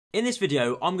In this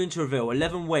video, I'm going to reveal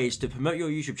 11 ways to promote your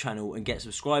YouTube channel and get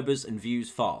subscribers and views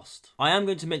fast. I am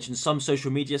going to mention some social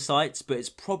media sites, but it's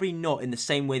probably not in the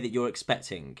same way that you're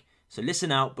expecting. So listen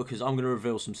out because I'm going to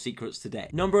reveal some secrets today.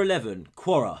 Number 11,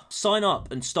 Quora. Sign up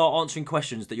and start answering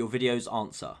questions that your videos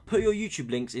answer. Put your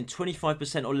YouTube links in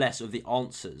 25% or less of the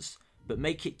answers, but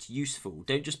make it useful.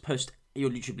 Don't just post your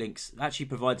YouTube links, actually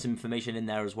provide some information in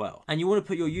there as well. And you want to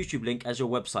put your YouTube link as your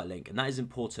website link, and that is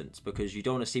important because you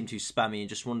don't want to seem too spammy and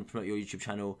just want to promote your YouTube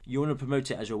channel. You want to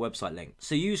promote it as your website link.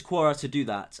 So use Quora to do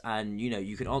that, and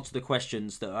you can answer the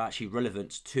questions that are actually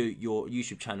relevant to your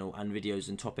YouTube channel and videos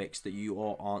and topics that you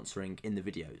are answering in the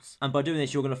videos. And by doing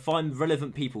this, you're going to find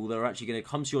relevant people that are actually going to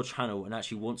come to your channel and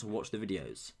actually want to watch the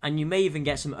videos. And you may even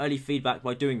get some early feedback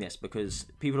by doing this because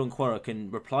people on Quora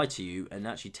can reply to you and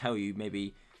actually tell you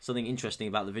maybe something interesting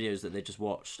about the videos that they just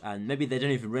watched, and maybe they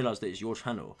don't even realize that it's your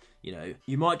channel.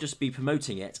 You might just be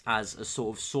promoting it as a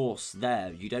sort of source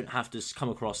there. You don't have to come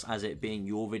across as it being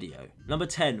your video. Number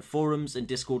 10, forums and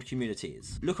Discord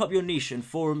communities. Look up your niche and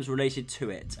forums related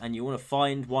to it, and you want to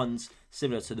find ones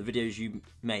similar to the videos you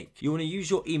make. You want to use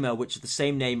your email, which is the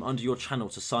same name under your channel,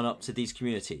 to sign up to these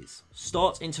communities.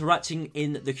 Start interacting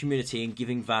in the community and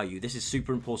giving value. This is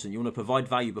super important. You want to provide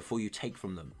value before you take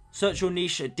from them. Search your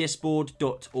niche at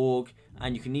disboard.org,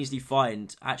 and you can easily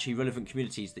find actually relevant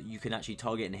communities that you can actually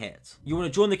target and hit. You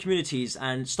want to join the communities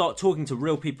and start talking to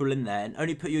real people in there, and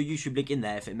only put your YouTube link in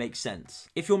there if it makes sense.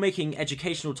 If you're making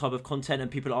educational type of content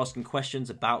and people are asking questions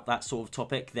about that sort of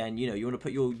topic, then you want to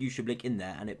put your YouTube link in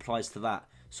there and it applies to that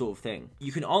sort of thing.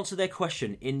 You can answer their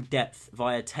question in depth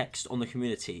via text on the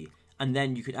community, and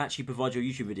then you can actually provide your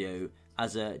YouTube video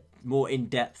as a more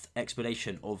in-depth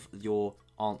explanation of your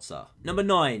answer. Number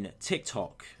 9,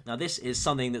 TikTok. Now this is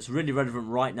something that's really relevant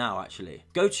right now actually.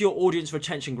 Go to your audience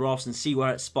retention graphs and see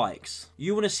where it spikes.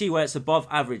 You want to see where it's above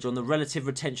average on the relative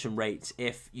retention rate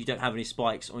if you don't have any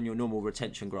spikes on your normal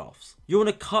retention graphs. You want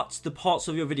to cut the parts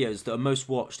of your videos that are most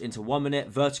watched into 1-minute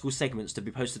vertical segments to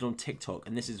be posted on TikTok,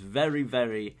 and this is very,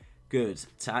 very good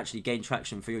to actually gain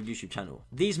traction for your YouTube channel.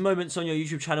 These moments on your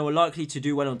YouTube channel are likely to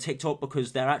do well on TikTok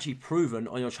because they're actually proven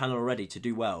on your channel already to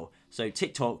do well. So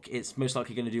TikTok, it's most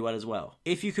likely going to do well as well.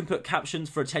 If you can put captions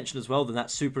for attention as well, then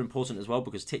that's super important as well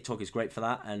because TikTok is great for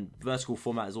that, and vertical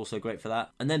format is also great for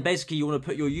that. And then basically you want to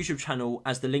put your YouTube channel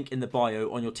as the link in the bio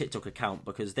on your TikTok account,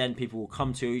 because then people will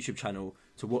come to your YouTube channel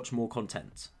to watch more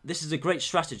content. This is a great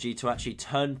strategy to actually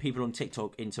turn people on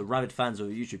TikTok into rabid fans of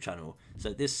your YouTube channel.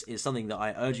 So this is something that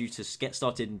I urge you to get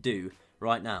started and do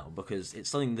right now, because it's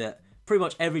something that pretty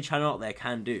much every channel out there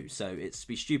can do, so it's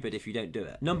be stupid if you don't do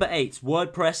it. Number 8,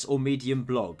 WordPress or Medium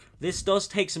blog. This does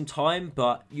take some time,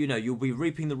 but you'll be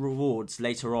reaping the rewards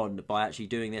later on by actually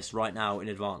doing this right now in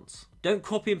advance. Don't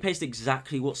copy and paste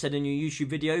exactly what's said in your YouTube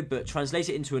video, but translate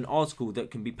it into an article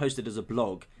that can be posted as a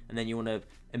blog, and then you want to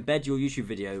embed your YouTube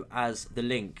video as the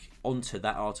link onto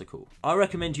that article. I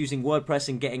recommend using WordPress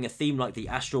and getting a theme like the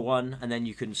Astra one, and then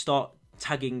you can start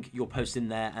tagging your post in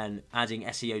there and adding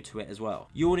SEO to it as well.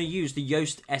 You want to use the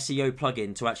Yoast SEO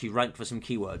plugin to actually rank for some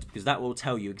keywords, because that will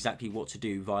tell you exactly what to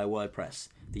do via WordPress.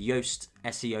 The Yoast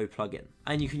SEO plugin.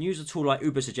 And you can use a tool like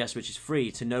Ubersuggest, which is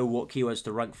free, to know what keywords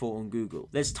to rank for on Google.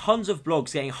 There's tons of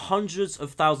blogs getting hundreds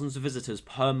of thousands of visitors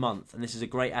per month, and this is a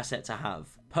great asset to have.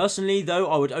 Personally though,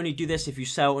 I would only do this if you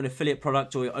sell an affiliate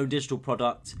product or your own digital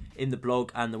product in the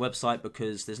blog and the website,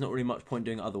 because there's not really much point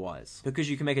doing it otherwise. Because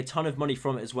you can make a ton of money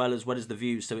from it as well as the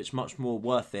views, so it's much more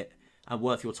worth it and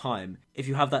worth your time if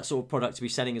you have that sort of product to be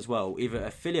selling as well, either an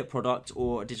affiliate product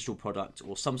or a digital product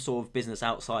or some sort of business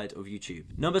outside of YouTube.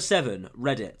 Number 7,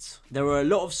 Reddit. There are a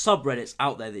lot of subreddits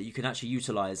out there that you can actually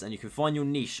utilize, and you can find your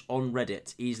niche on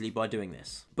Reddit easily by doing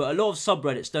this. But a lot of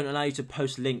subreddits don't allow you to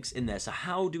post links in there, so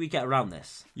how do we get around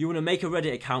this? You want to make a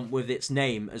Reddit account with its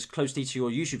name as closely to your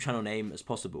YouTube channel name as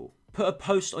possible. Put a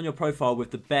post on your profile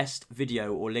with the best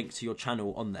video or link to your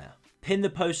channel on there. Pin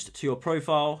the post to your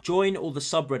profile, join all the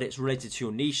subreddits related to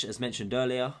your niche as mentioned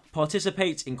earlier,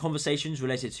 participate in conversations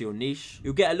related to your niche.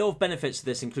 You'll get a lot of benefits to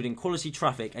this, including quality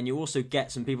traffic, and you'll also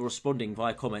get some people responding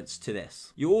via comments to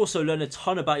this. You'll also learn a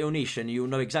ton about your niche, and you'll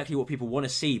know exactly what people want to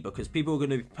see, because people are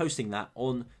going to be posting that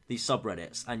on these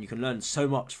subreddits, and you can learn so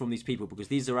much from these people because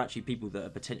these are actually people that are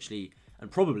potentially and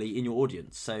probably in your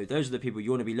audience. So those are the people you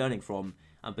want to be learning from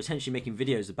and potentially making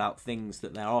videos about things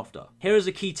that they're after. Here is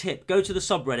a key tip. Go to the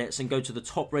subreddits and go to the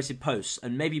top rated posts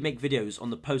and maybe make videos on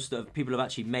the posts that people have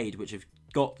actually made which have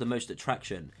got the most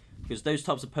attraction, because those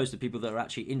types of posts are people that are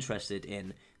actually interested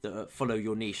in, that follow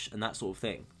your niche and that sort of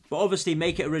thing. But obviously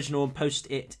make it original and post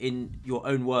it in your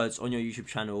own words on your YouTube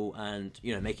channel, and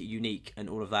make it unique and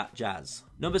all of that jazz.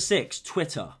 Number 6,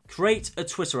 Twitter. Create a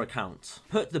Twitter account.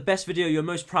 Put the best video you're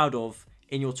most proud of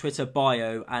in your Twitter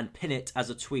bio and pin it as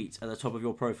a tweet at the top of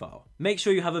your profile. Make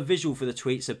sure you have a visual for the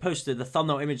tweet, so post the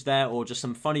thumbnail image there or just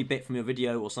some funny bit from your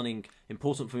video or something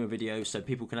important from your video so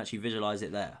people can actually visualize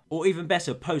it there. Or even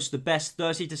better, post the best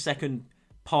 30 to second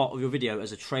part of your video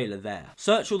as a trailer there.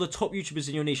 Search all the top YouTubers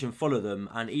in your niche and follow them,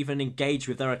 and even engage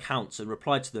with their accounts and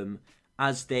reply to them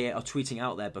as they are tweeting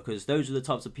out there, because those are the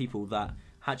types of people that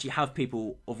actually have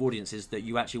people of audiences that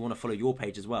you actually want to follow your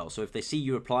page as well. So if they see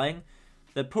you replying,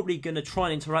 they're probably going to try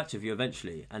and interact with you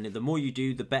eventually, and the more you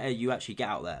do, the better you actually get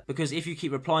out there, because if you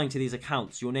keep replying to these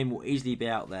accounts, your name will easily be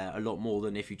out there a lot more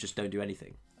than if you just don't do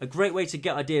anything. A great way to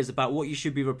get ideas about what you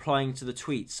should be replying to the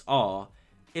tweets are,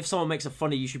 if someone makes a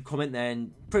funny YouTube comment there,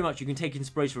 and pretty much you can take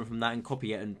inspiration from that and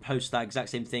copy it and post that exact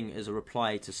same thing as a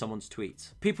reply to someone's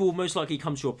tweet. People will most likely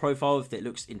come to your profile if it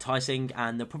looks enticing,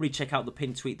 and they'll probably check out the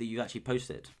pinned tweet that you actually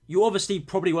posted. You obviously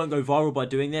probably won't go viral by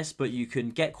doing this, but you can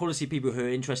get quality people who are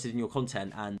interested in your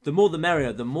content, and the more the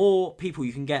merrier. The more people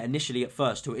you can get initially at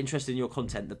first who are interested in your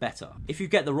content, the better. If you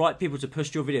get the right people to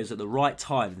push your videos at the right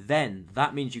time, then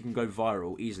that means you can go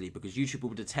viral easily, because YouTube will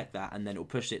detect that and then it'll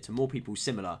push it to more people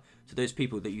similar to those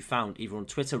people that you found either on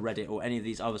Twitter, Reddit, or any of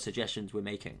these other suggestions we're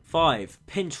making. 5.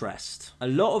 Pinterest. A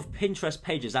lot of Pinterest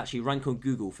pages actually rank on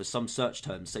Google for some search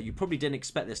terms, so you probably didn't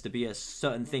expect this to be a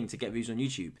certain thing to get views on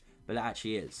YouTube, but it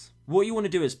actually is. What you want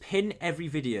to do is pin every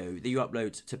video that you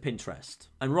upload to Pinterest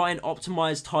and write an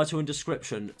optimized title and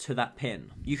description to that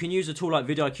pin. You can use a tool like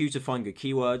vidIQ to find good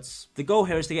keywords. The goal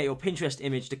here is to get your Pinterest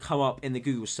image to come up in the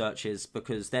Google searches,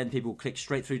 because then people click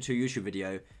straight through to a YouTube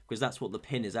video, because that's what the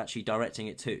pin is actually directing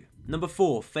it to. Number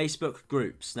 4, Facebook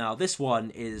groups. Now this one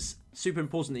is super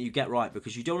important that you get right,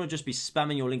 because you don't want to just be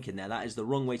spamming your link in there. That is the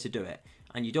wrong way to do it.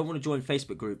 And you don't want to join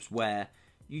Facebook groups where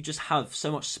you just have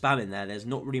so much spam in there, there's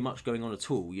not really much going on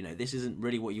at all. You know, this isn't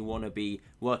really what you want to be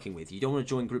working with. You don't want to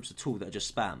join groups at all that are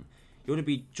just spam. You want to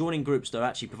be joining groups that are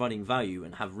actually providing value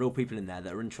and have real people in there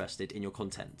that are interested in your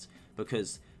content,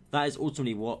 because that is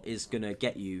ultimately what is going to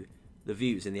get you the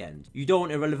views in the end. You don't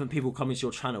want irrelevant people coming to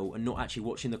your channel and not actually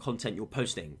watching the content you're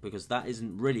posting, because that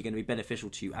isn't really going to be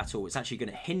beneficial to you at all. It's actually going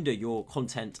to hinder your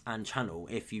content and channel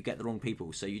if you get the wrong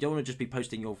people. So you don't want to just be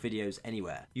posting your videos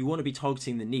anywhere. You want to be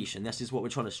targeting the niche, and this is what we're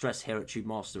trying to stress here at Tube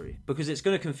Mastery, because it's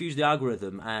going to confuse the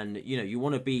algorithm, and you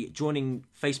want to be joining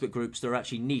Facebook groups that are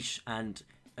actually niche and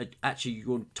actually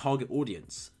your target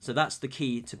audience. So that's the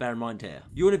key to bear in mind here.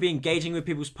 You want to be engaging with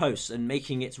people's posts and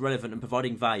making it relevant and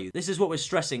providing value. This is what we're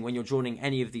stressing when you're joining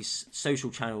any of these social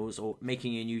channels or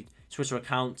making a new Twitter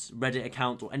account, Reddit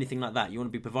account, or anything like that. You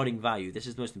want to be providing value. This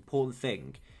is the most important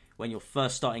thing when you're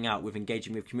first starting out with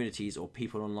engaging with communities or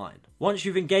people online. Once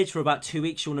you've engaged for about 2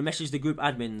 weeks, you want to message the group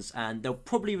admins, and they'll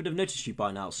probably would have noticed you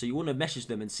by now. So you want to message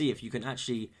them and see if you can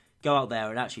actually go out there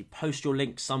and actually post your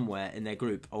link somewhere in their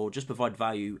group, or just provide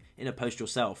value in a post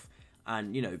yourself,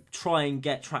 and try and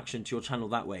get traction to your channel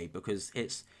that way, because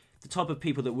it's the type of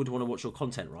people that would want to watch your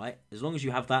content, right? As long as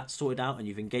you have that sorted out and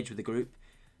you've engaged with the group,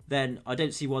 then I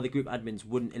don't see why the group admins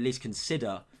wouldn't at least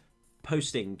consider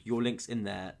posting your links in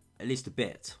there at least a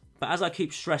bit. But as I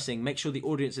keep stressing, make sure the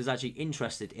audience is actually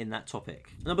interested in that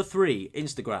topic. Number 3,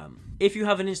 Instagram. If you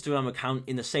have an Instagram account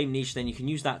in the same niche, then you can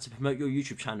use that to promote your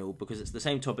YouTube channel, because it's the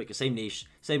same topic, the same niche,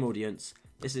 same audience.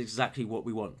 This is exactly what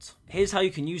we want. Here's how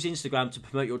you can use Instagram to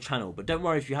promote your channel, but don't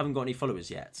worry if you haven't got any followers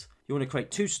yet. You want to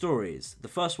create 2 stories. The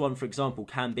first one, for example,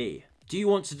 can be, do you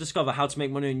want to discover how to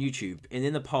make money on YouTube? And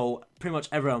in the poll, pretty much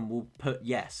everyone will put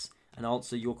yes and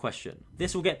answer your question.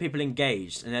 This will get people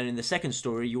engaged, and then in the second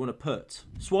story you want to put,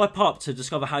 swipe up to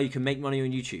discover how you can make money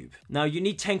on YouTube. Now you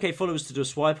need 10k followers to do a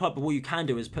swipe up, but what you can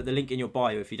do is put the link in your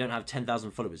bio if you don't have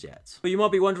 10,000 followers yet. But you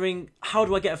might be wondering, how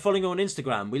do I get a following on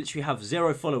Instagram? We literally have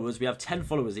 0 followers, we have 10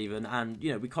 followers even, and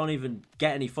we can't even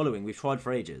get any following. We've tried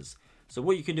for ages. So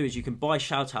what you can do is you can buy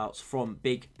shoutouts from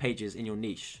big pages in your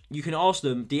niche. You can ask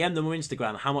them, DM them on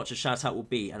Instagram how much a shoutout will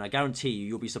be, and I guarantee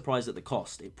you'll be surprised at the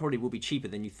cost. It probably will be cheaper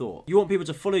than you thought. You want people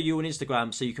to follow you on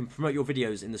Instagram so you can promote your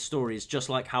videos in the stories, just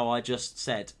like how I just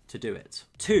said to do it.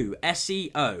 2,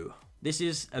 SEO. This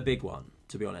is a big one,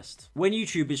 to be honest. When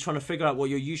YouTube is trying to figure out what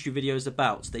your YouTube video is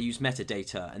about, they use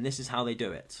metadata, and this is how they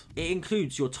do it. It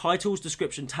includes your titles,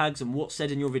 description, tags, and what's said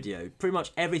in your video. Pretty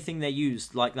much everything they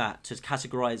use like that to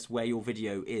categorize where your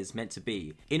video is meant to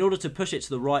be, in order to push it to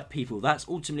the right people. That's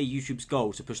ultimately YouTube's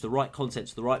goal, to push the right content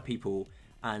to the right people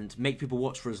and make people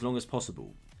watch for as long as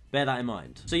possible. Bear that in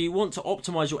mind. So you want to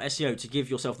optimize your SEO to give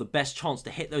yourself the best chance to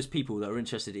hit those people that are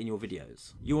interested in your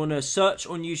videos. You want to search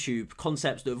on YouTube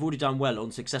concepts that have already done well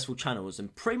on successful channels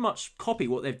and pretty much copy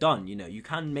what they've done. You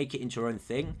can make it into your own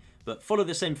thing, but follow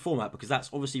the same format because that's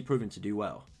obviously proven to do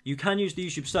well. You can use the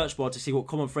YouTube search bar to see what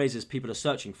common phrases people are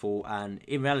searching for, and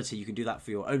in reality you can do that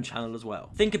for your own channel as well.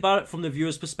 Think about it from the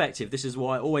viewer's perspective. This is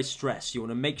what I always stress. You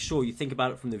want to make sure you think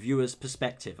about it from the viewer's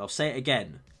perspective. I'll say it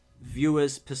again,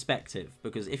 viewer's perspective,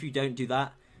 because if you don't do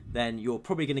that, then you're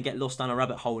probably going to get lost down a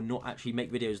rabbit hole and not actually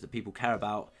make videos that people care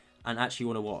about and actually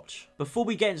want to watch. Before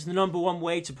we get into the number one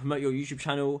way to promote your YouTube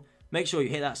channel, make sure you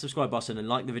hit that subscribe button and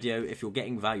like the video if you're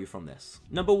getting value from this.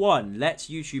 Number one, let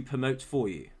YouTube promote for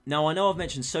you. Now I know I've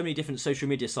mentioned so many different social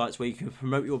media sites where you can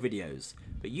promote your videos,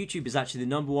 but YouTube is actually the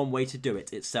number one way to do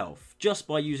it itself. Just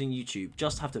by using YouTube,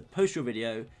 just have to post your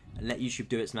video and let YouTube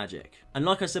do its magic. And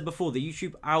like I said before, the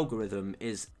YouTube algorithm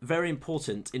is very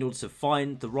important in order to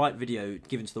find the right video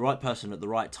given to the right person at the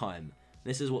right time.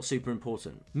 This is what's super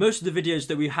important. Most of the videos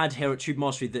that we've had here at Tube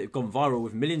Mastery that have gone viral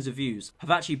with millions of views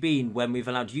have actually been when we've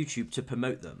allowed YouTube to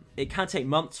promote them. It can take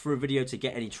months for a video to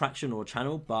get any traction or a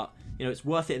channel, but you know, it's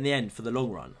worth it in the end for the long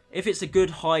run. If it's a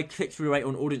good high click-through rate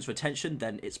on audience retention,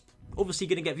 then it's obviously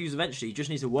going to get views eventually. You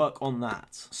just need to work on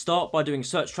that. Start by doing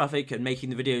search traffic and making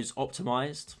the videos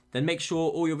optimized. Then make sure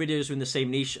all your videos are in the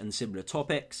same niche and similar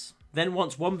topics. Then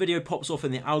once one video pops off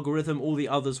in the algorithm, all the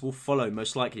others will follow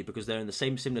most likely because they're in the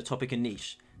same similar topic and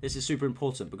niche. This is super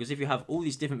important because if you have all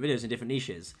these different videos in different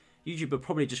niches, YouTube are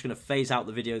probably just going to phase out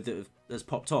the video that has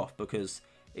popped off because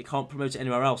it can't promote it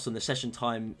anywhere else and the session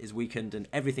time is weakened and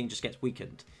everything just gets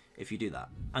weakened if you do that.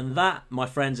 And that, my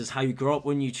friends, is how you grow up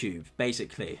on YouTube,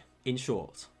 basically. In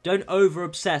short, don't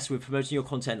over-obsess with promoting your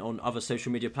content on other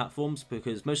social media platforms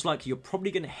because most likely you're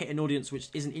probably going to hit an audience which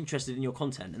isn't interested in your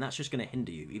content and that's just going to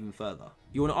hinder you even further.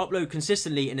 You want to upload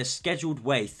consistently in a scheduled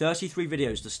way, 33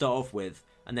 videos to start off with,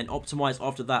 and then optimize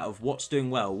after that of what's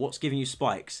doing well, what's giving you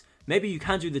spikes. Maybe you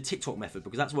can do the TikTok method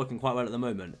because that's working quite well at the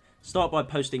moment. Start by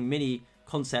posting mini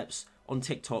concepts on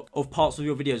TikTok of parts of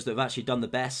your videos that have actually done the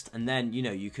best, and then you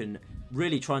know you can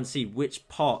really try and see which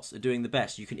parts are doing the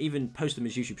best. You can even post them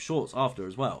as YouTube shorts after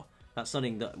as well. That's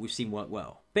something that we've seen work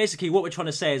well. Basically what we're trying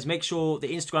to say is make sure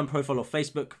the Instagram profile or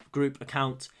Facebook group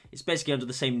account is basically under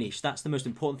the same niche. That's the most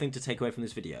important thing to take away from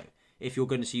this video if you're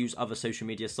going to use other social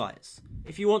media sites.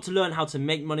 If you want to learn how to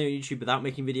make money on YouTube without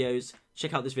making videos,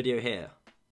 check out this video here.